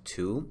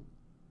 0.2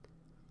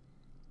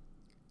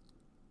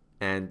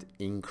 and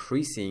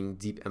increasing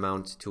deep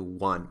amount to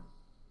 1.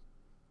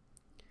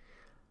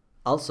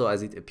 Also,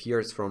 as it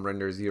appears from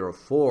render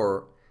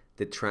 04,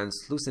 the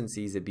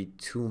translucency is a bit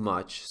too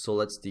much, so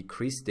let's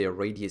decrease the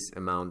radius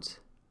amount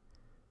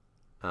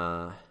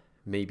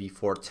maybe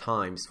 4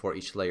 times for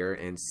each layer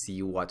and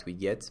see what we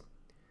get.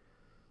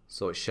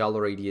 So shallow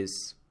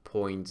radius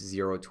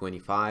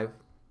 0.025,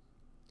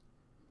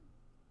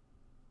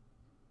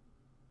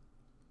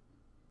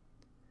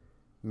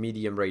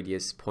 medium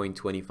radius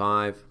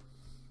 0.25,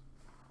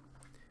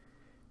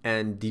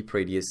 and deep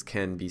radius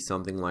can be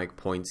something like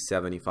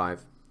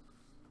 0.75.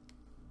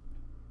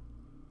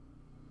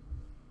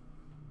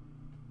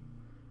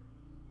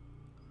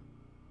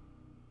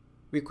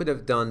 We could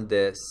have done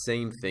the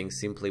same thing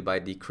simply by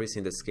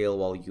decreasing the scale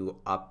value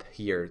up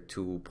here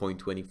to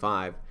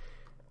 0.25,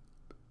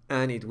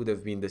 and it would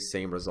have been the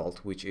same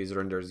result, which is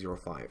render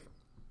 05.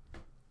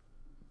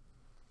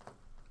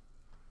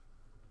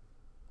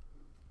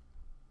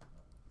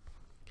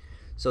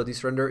 So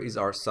this render is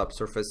our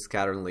subsurface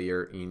scattering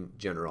layer in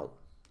general.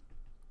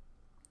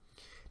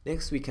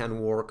 Next, we can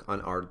work on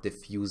our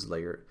diffuse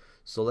layer.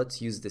 So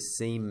let's use the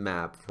same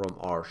map from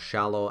our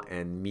shallow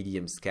and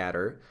medium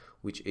scatter,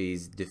 which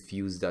is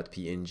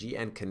diffuse.png,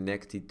 and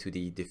connect it to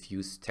the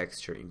diffuse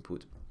texture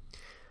input.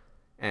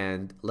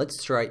 And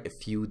let's try a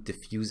few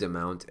diffuse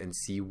amount and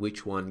see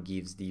which one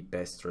gives the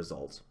best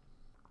result.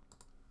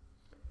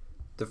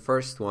 The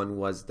first one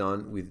was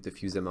done with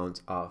diffuse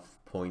amount of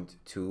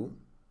 0.2,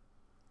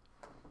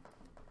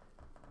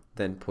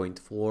 then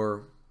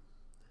 0.4,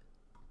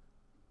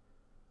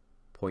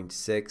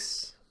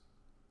 0.6,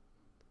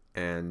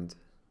 and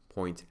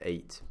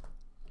 0.8.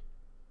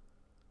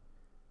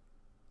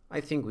 I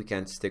think we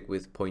can stick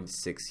with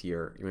 0.6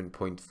 here. Even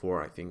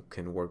 0.4 I think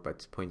can work,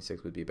 but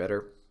 0.6 would be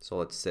better. So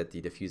let's set the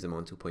diffuse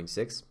amount to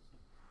 0.6.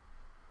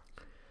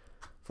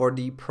 For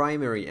the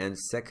primary and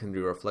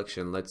secondary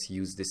reflection, let's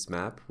use this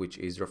map, which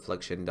is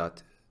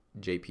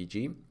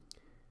reflection.jpg,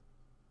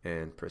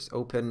 and press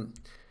open.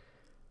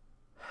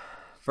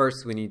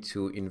 First, we need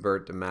to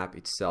invert the map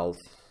itself.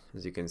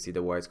 As you can see,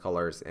 the white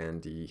colors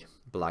and the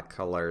black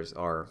colors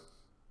are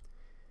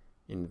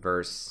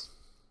inverse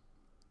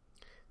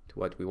to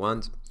what we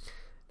want.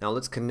 Now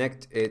let's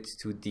connect it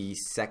to the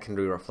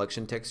secondary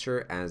reflection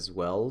texture as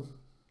well.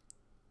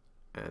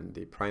 and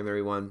the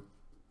primary one.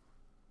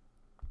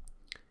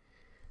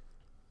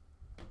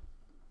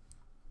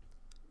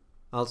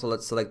 Also,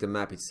 let's select the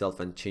map itself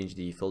and change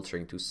the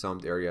filtering to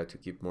summed area to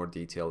keep more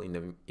detail in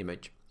the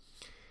image.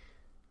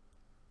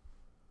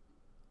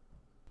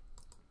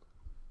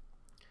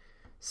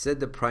 Set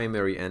the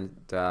primary and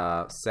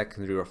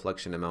secondary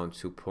reflection amount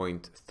to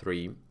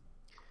 0.3.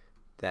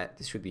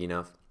 This should be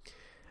enough.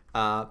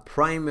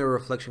 Primary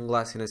reflection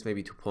glassiness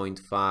maybe to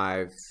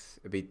 0.5,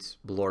 a bit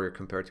blurrier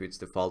compared to its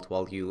default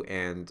value,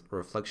 and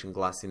reflection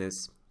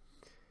glassiness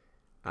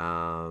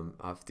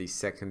of the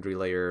secondary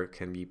layer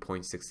can be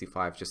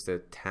 0.65, just a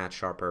tad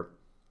sharper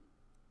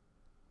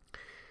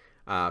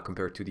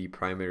compared to the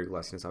primary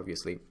glassiness,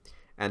 obviously.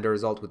 And the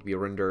result would be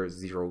render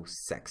 0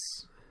 sex.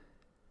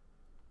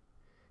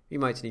 We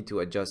might need to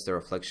adjust the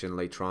reflection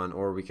later on,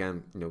 or we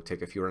can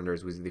take a few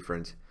renders with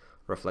different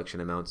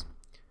reflection amounts.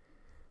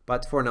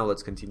 But for now,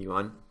 let's continue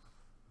on.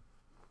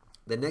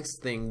 The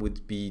next thing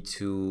would be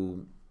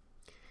to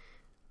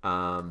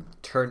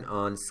turn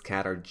on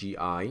scatter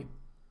GI,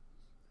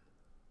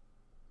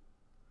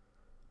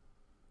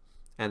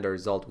 and the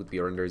result would be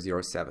render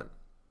 0.7.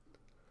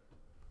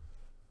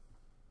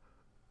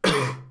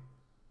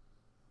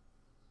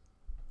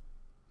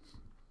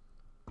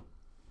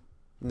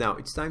 Now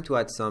it's time to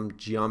add some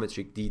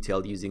geometric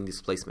detail using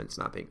displacement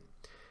snapping.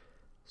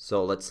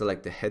 So let's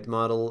select the head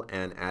model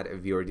and add a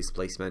viewer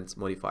displacement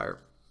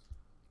modifier.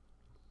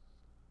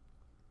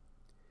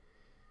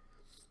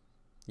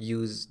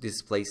 Use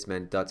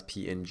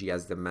displacement.png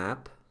as the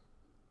map.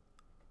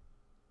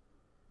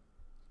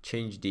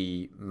 Change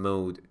the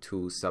mode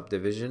to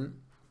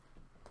subdivision.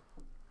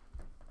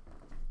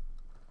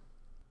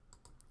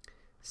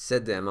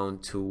 Set the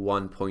amount to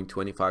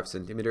 1.25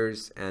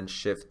 centimeters and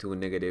shift to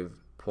negative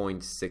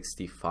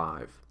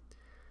 0.65.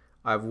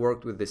 I've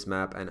worked with this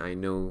map and I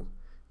know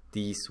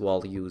these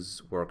values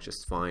work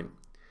just fine.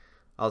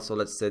 Also,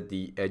 let's set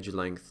the edge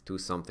length to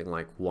something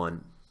like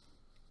 1.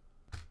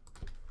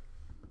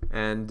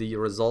 And the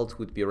result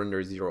would be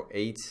render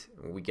 0.8.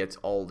 We get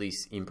all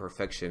these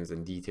imperfections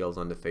and details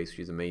on the face, which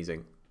is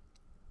amazing.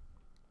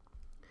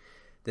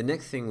 The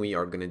next thing we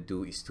are going to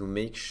do is to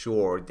make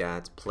sure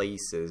that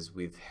places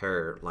with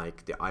hair,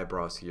 like the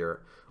eyebrows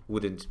here,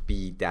 wouldn't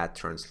be that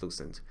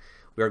translucent.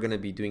 We are going to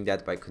be doing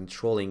that by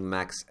controlling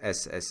max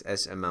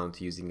SSS amount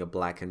using a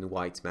black and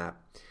white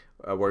map.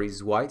 Where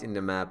it's white in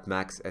the map,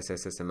 max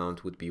SSS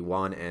amount would be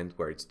 1, and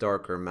where it's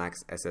darker,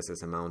 max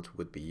SSS amount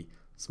would be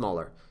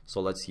smaller.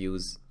 So let's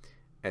use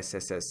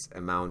SSS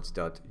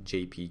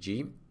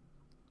amount.jpg.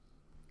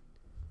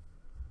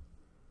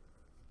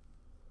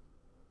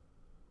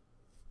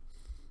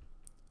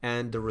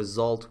 And the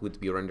result would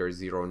be render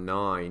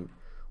 0.9,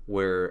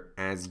 where,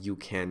 as you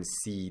can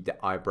see,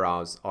 the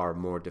eyebrows are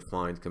more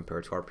defined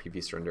compared to our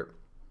previous render.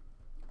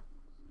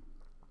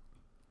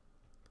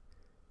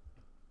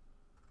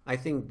 I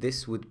think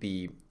this would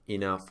be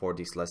enough for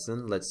this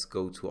lesson. Let's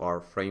go to our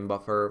frame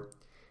buffer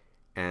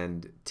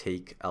and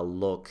take a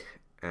look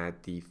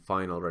at the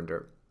final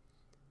render.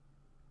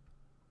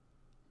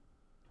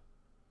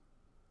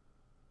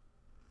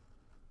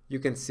 You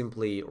can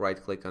simply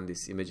right click on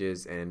these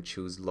images and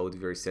choose load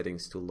viewer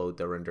settings to load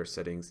the render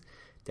settings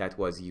that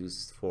was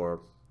used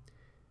for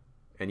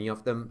any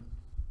of them.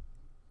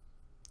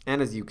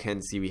 And as you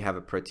can see, we have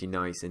a pretty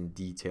nice and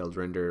detailed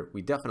render.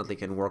 We definitely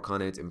can work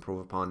on it,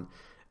 improve upon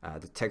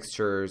the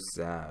textures,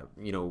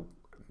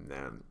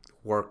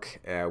 work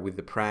with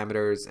the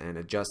parameters and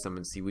adjust them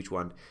and see which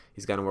one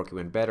is going to work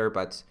even better.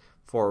 But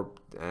for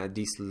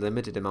this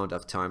limited amount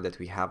of time that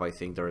we have, I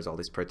think the result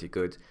is pretty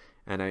good.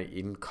 And I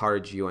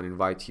encourage you and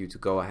invite you to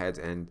go ahead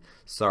and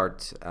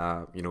start,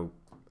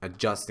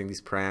 adjusting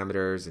these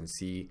parameters and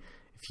see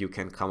if you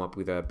can come up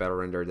with a better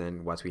render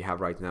than what we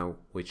have right now,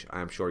 which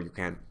I'm sure you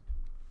can.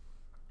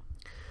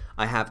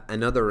 I have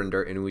another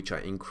render in which I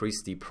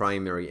increase the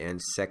primary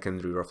and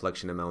secondary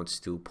reflection amounts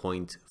to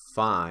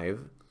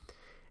 0.5,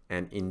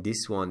 and in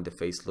this one the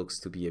face looks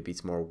to be a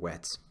bit more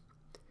wet.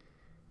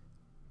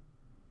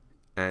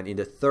 And in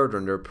the third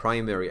render,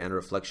 primary and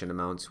reflection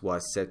amounts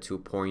was set to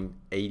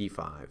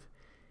 0.85,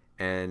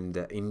 and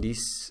in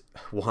this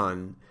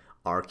one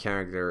our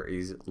character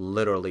is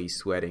literally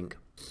sweating.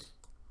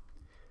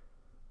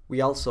 We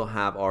also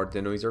have our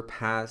denoiser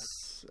pass,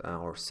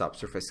 or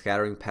subsurface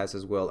scattering pass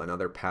as well, and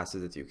other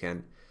passes that you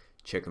can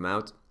check them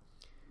out.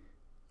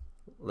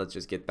 Let's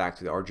just get back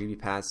to the RGB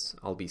pass.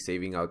 I'll be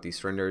saving out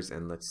these renders,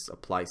 and let's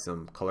apply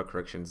some color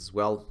corrections as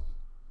well.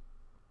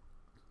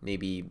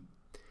 Maybe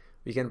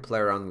we can play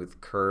around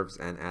with curves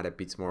and add a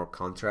bit more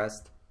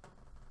contrast.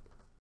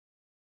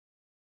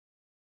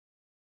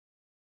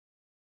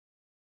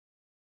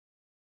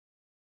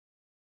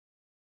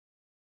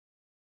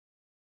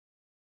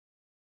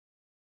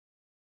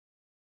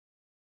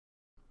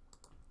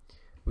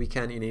 We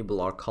can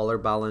enable our color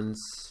balance,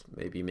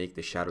 maybe make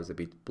the shadows a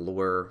bit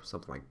bluer,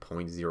 something like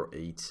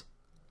 0.08,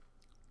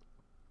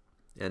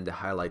 and the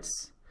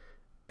highlights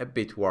a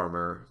bit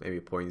warmer,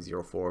 maybe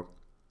 0.04.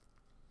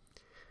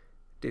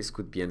 This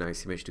could be a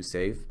nice image to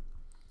save.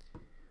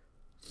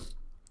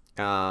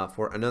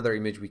 For another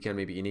image, we can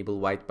maybe enable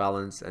white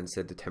balance and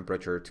set the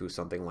temperature to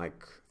something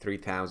like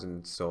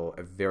 3000, so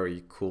a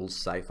very cool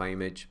sci-fi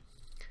image.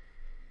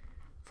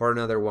 For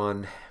another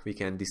one, we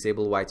can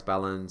disable white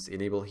balance,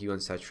 enable hue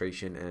and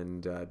saturation,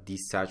 and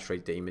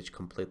desaturate the image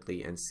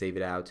completely and save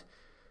it out.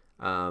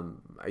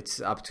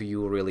 It's up to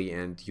you really,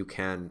 and you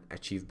can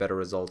achieve better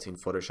results in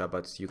Photoshop,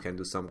 but you can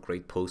do some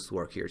great post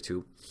work here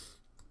too.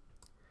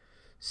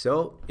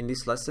 So in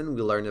this lesson,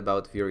 we learned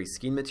about very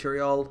skin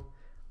material.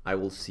 I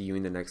will see you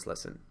in the next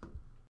lesson.